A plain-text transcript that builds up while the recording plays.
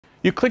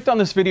You clicked on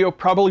this video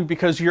probably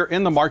because you're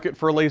in the market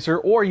for a laser,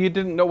 or you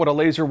didn't know what a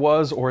laser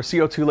was or a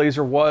CO2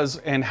 laser was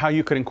and how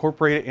you could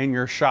incorporate it in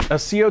your shop. A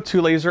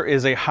CO2 laser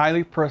is a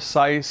highly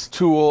precise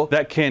tool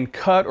that can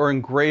cut or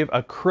engrave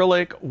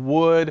acrylic,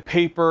 wood,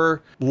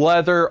 paper,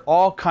 leather,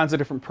 all kinds of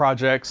different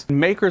projects.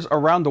 Makers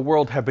around the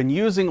world have been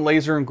using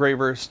laser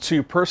engravers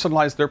to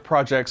personalize their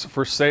projects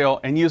for sale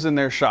and use in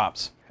their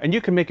shops. And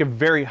you can make a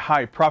very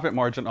high profit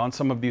margin on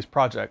some of these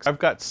projects. I've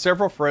got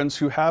several friends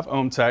who have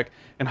OMTech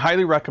and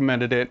highly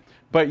recommended it,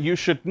 but you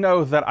should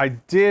know that I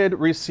did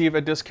receive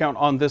a discount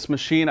on this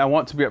machine. I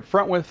want to be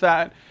upfront with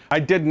that. I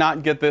did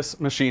not get this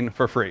machine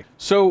for free.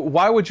 So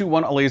why would you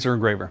want a laser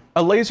engraver?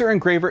 A laser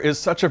engraver is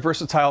such a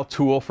versatile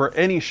tool for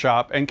any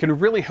shop and can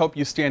really help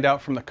you stand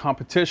out from the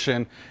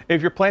competition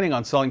if you're planning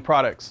on selling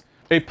products.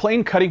 A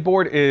plain cutting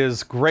board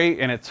is great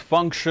and it's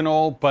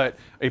functional, but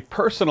a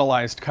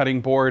personalized cutting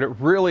board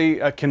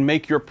really can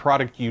make your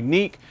product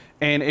unique,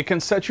 and it can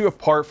set you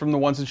apart from the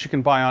ones that you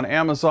can buy on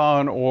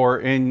Amazon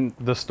or in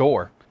the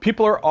store.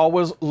 People are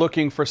always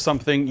looking for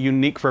something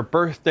unique for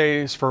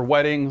birthdays, for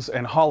weddings,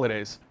 and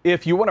holidays.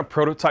 If you want to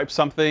prototype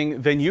something,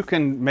 then you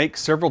can make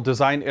several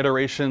design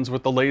iterations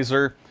with the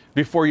laser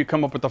before you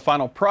come up with the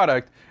final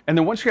product. And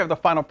then once you have the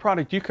final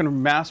product, you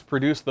can mass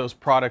produce those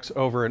products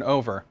over and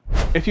over.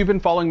 If you've been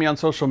following me on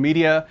social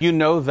media, you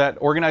know that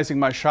organizing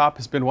my shop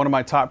has been one of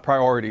my top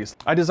priorities.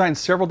 I designed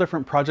several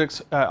different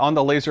projects on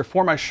the laser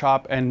for my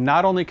shop, and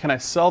not only can I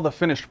sell the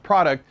finished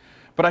product,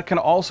 but I can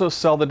also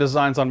sell the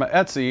designs on my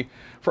Etsy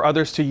for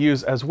others to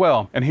use as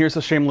well. And here's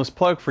a shameless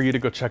plug for you to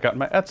go check out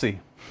my Etsy.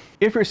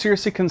 If you're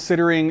seriously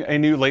considering a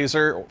new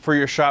laser for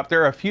your shop,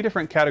 there are a few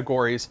different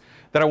categories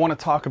that I want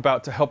to talk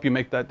about to help you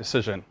make that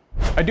decision.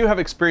 I do have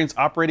experience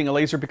operating a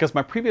laser because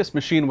my previous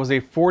machine was a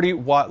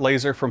 40-watt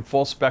laser from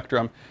Full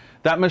Spectrum.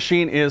 That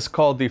machine is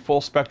called the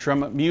Full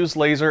Spectrum Muse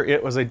laser.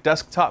 It was a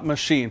desktop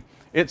machine.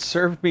 It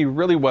served me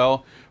really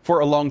well for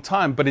a long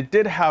time, but it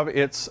did have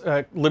its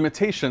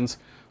limitations,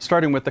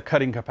 starting with the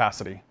cutting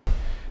capacity.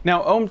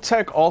 Now,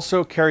 OMTech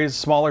also carries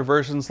smaller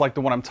versions like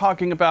the one I'm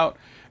talking about,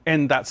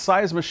 and that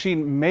size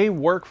machine may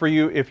work for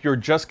you if you're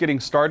just getting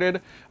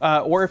started,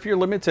 or if you're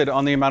limited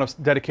on the amount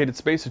of dedicated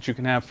space that you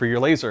can have for your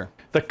laser.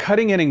 The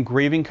cutting and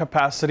engraving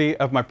capacity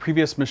of my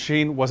previous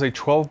machine was a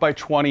 12 by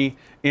 20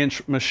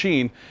 inch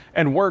machine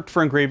and worked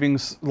for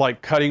engravings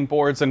like cutting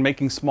boards and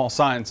making small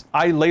signs.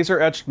 I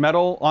laser etched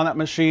metal on that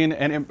machine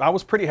and I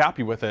was pretty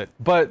happy with it.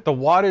 But the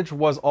wattage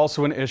was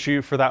also an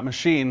issue for that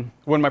machine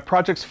when my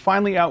projects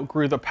finally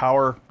outgrew the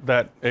power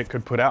that it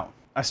could put out.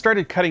 I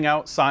started cutting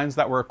out signs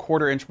that were a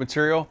 1/4 inch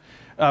material,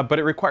 but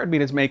it required me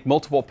to make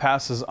multiple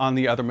passes on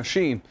the other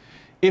machine.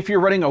 If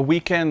you're running a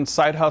weekend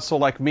side hustle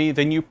like me,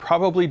 then you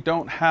probably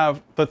don't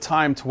have the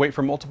time to wait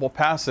for multiple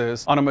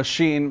passes on a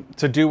machine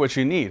to do what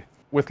you need.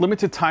 With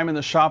limited time in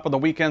the shop on the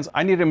weekends,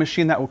 I needed a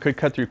machine that could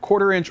cut through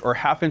 1/4 inch or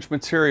 1/2 inch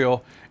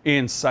material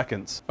in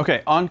seconds.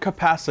 Okay, on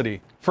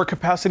capacity. For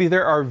capacity,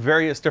 there are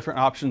various different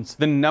options.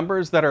 The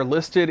numbers that are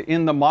listed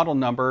in the model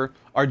number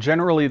are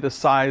generally the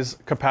size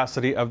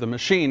capacity of the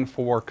machine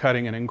for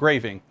cutting and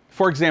engraving.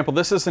 For example,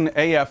 this is an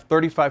AF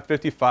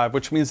 3555,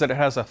 which means that it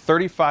has a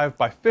 35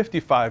 by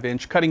 55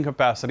 inch cutting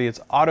capacity. It's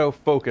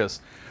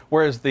autofocus,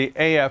 whereas the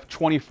AF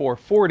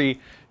 2440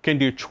 can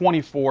do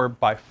 24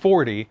 by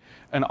 40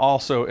 and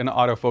also an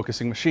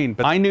autofocusing machine.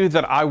 But I knew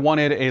that I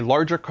wanted a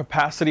larger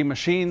capacity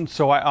machine,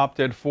 so I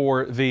opted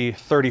for the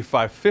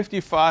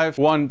 3555,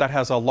 one that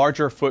has a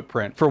larger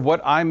footprint. For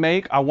what I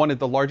make, I wanted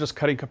the largest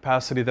cutting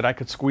capacity that I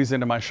could squeeze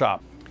into my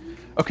shop.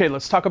 Okay,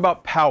 let's talk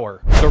about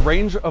power. The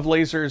range of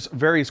lasers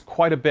varies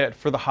quite a bit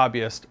for the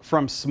hobbyist,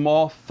 from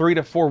small 3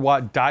 to 4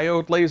 watt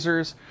diode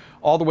lasers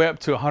all the way up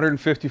to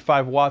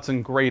 155 watts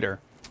and greater.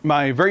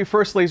 My very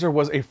first laser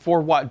was a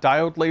 4-watt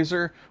diode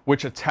laser,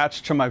 which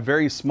attached to my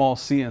very small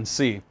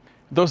CNC.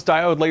 Those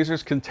diode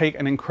lasers can take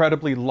an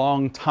incredibly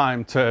long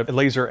time to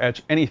laser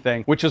etch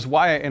anything, which is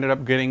why I ended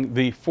up getting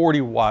the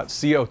 40-watt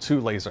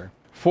CO2 laser.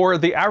 For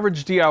the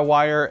average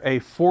DIYer, a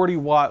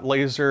 40-watt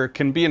laser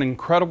can be an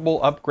incredible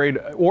upgrade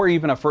or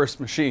even a first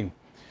machine.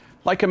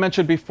 Like I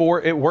mentioned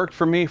before, it worked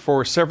for me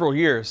for several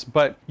years,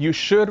 but you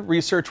should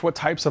research what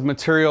types of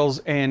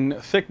materials and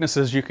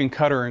thicknesses you can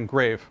cut or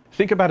engrave.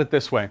 Think about it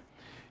this way.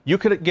 You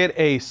could get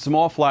a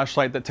small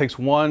flashlight that takes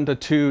 1 to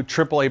 2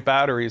 AAA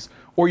batteries,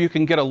 or you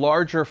can get a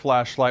larger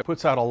flashlight that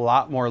puts out a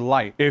lot more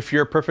light. If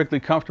you're perfectly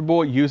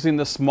comfortable using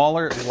the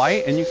smaller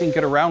light and you can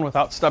get around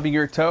without stubbing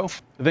your toe,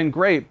 then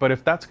great. But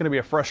if that's going to be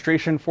a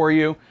frustration for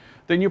you,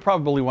 then you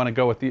probably want to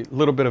go with the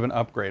little bit of an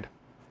upgrade.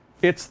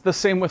 It's the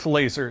same with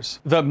lasers.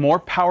 The more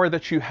power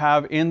that you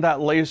have in that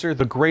laser,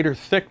 the greater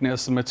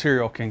thickness the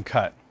material can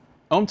cut.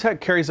 OMTech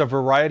carries a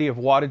variety of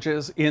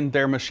wattages in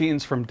their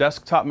machines, from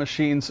desktop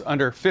machines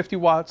under 50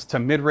 watts to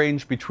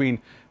mid-range between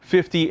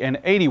 50 and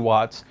 80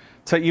 watts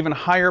to even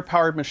higher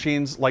powered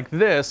machines like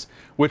this,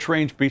 which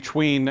range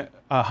between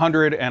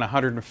 100 and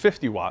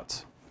 150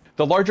 watts.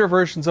 The larger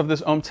versions of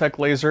this OMTech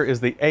laser is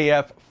the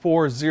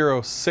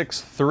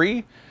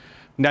AF4063.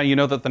 Now you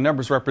know that the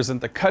numbers represent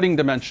the cutting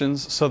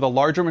dimensions, so the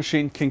larger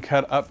machine can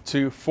cut up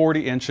to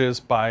 40 inches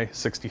by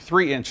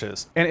 63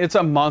 inches. And it's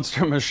a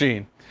monster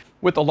machine.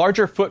 With a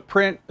larger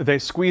footprint, they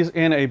squeeze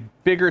in a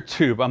bigger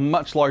tube, a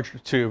much larger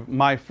tube.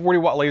 My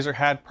 40-watt laser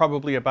had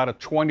probably about a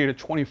 20 to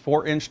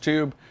 24 inch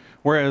tube,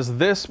 whereas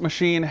this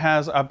machine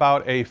has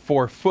about a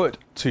 4-foot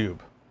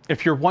tube.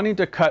 If you're wanting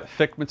to cut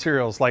thick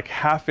materials like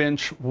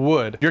 1/2-inch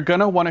wood, you're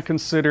gonna wanna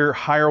consider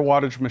higher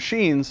wattage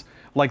machines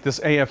like this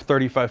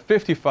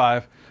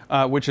AF3555,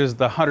 which is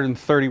the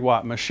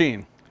 130-watt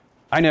machine.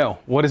 I know,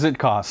 what does it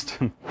cost?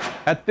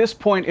 At this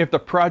point, if the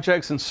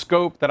projects and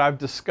scope that I've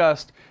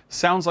discussed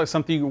sounds like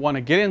something you want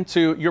to get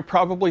into, you're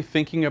probably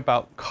thinking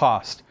about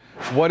cost.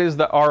 What is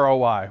the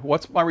ROI?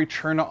 What's my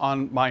return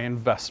on my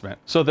investment?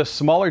 So the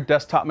smaller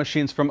desktop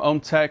machines from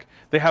OMTech,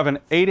 they have an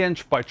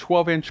 8-inch by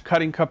 12-inch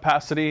cutting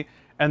capacity,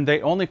 and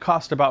they only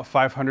cost about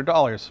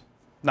 $500.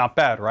 Not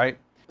bad, right?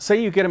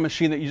 Say you get a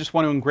machine that you just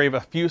want to engrave a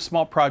few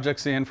small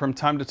projects in from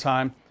time to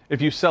time.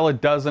 If you sell a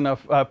dozen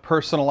of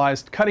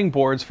personalized cutting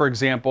boards, for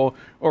example,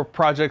 or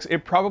projects,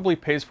 it probably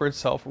pays for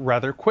itself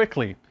rather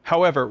quickly.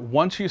 However,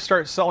 once you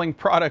start selling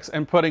products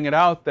and putting it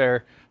out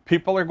there,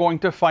 people are going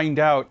to find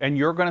out and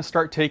you're going to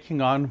start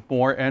taking on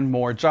more and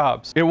more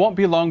jobs. It won't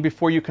be long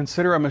before you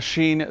consider a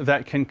machine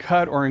that can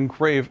cut or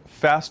engrave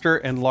faster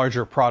and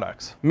larger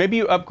products. Maybe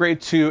you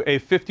upgrade to a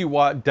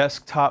 50-watt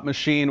desktop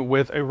machine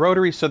with a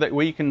rotary so that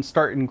way you can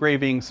start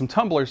engraving some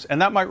tumblers, and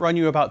that might run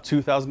you about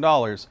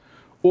 $2,000.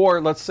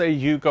 Or let's say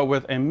you go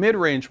with a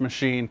mid-range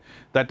machine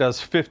that does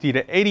 50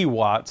 to 80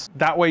 watts.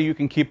 That way you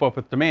can keep up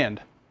with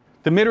demand.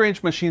 The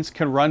mid-range machines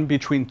can run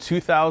between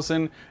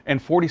 $2,000 and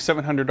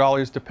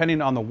 $4,700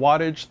 depending on the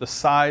wattage, the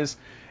size,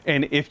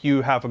 and if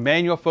you have a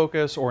manual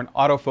focus or an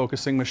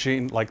auto-focusing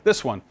machine like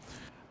this one.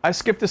 I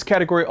skipped this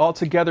category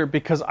altogether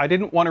because I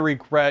didn't want to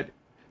regret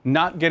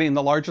not getting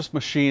the largest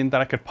machine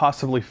that I could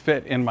possibly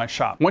fit in my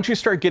shop. Once you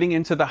start getting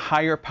into the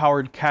higher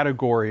powered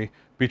category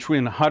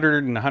between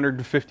 100 and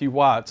 150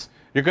 watts,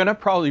 you're gonna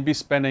probably be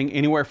spending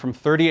anywhere from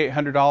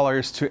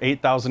 $3,800 to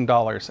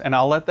 $8,000, and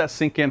I'll let that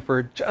sink in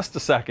for just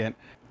a second.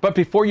 But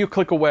before you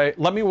click away,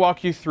 let me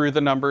walk you through the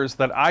numbers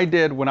that I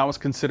did when I was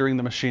considering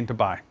the machine to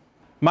buy.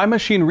 My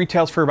machine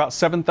retails for about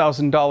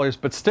 $7,000,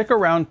 but stick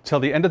around till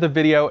the end of the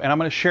video and I'm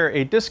gonna share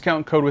a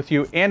discount code with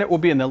you, and it will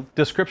be in the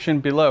description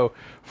below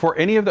for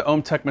any of the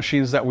OMTech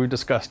machines that we've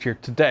discussed here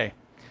today.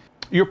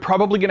 You're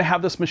probably gonna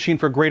have this machine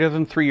for greater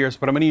than 3 years,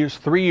 but I'm gonna use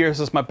 3 years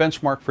as my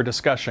benchmark for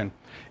discussion.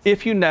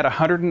 If you net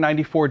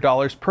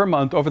 $194 per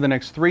month over the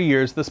next 3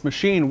 years, this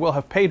machine will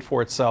have paid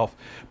for itself.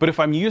 But if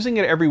I'm using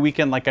it every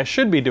weekend like I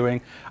should be doing,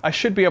 I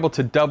should be able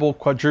to double,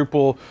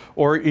 quadruple,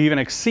 or even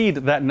exceed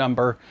that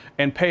number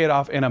and pay it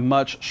off in a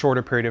much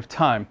shorter period of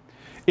time.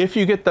 If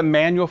you get the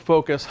manual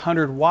focus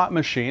 100-watt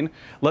machine,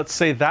 let's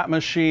say that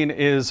machine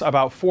is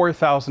about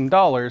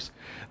 $4,000,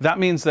 that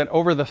means that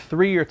over the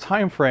 3-year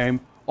time frame,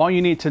 all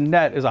you need to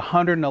net is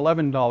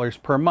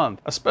 $111 per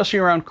month. Especially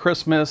around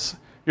Christmas,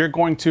 you're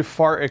going to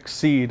far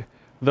exceed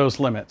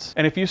those limits.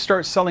 And if you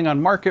start selling on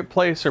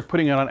Marketplace or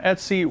putting it on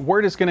Etsy,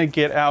 word is gonna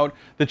get out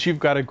that you've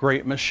got a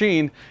great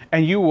machine,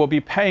 and you will be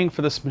paying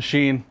for this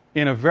machine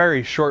in a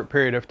very short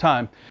period of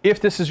time. If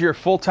this is your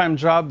full-time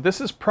job,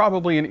 this is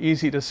probably an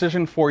easy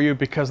decision for you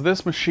because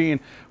this machine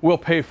will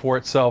pay for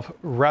itself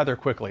rather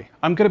quickly.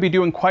 I'm gonna be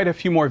doing quite a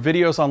few more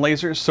videos on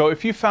lasers, so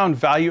if you found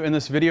value in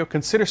this video,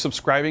 consider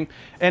subscribing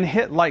and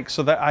hit like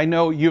so that I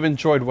know you've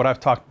enjoyed what I've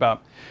talked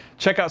about.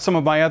 Check out some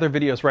of my other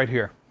videos right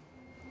here.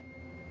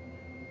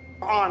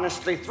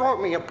 Honestly,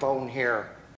 throw me a bone here.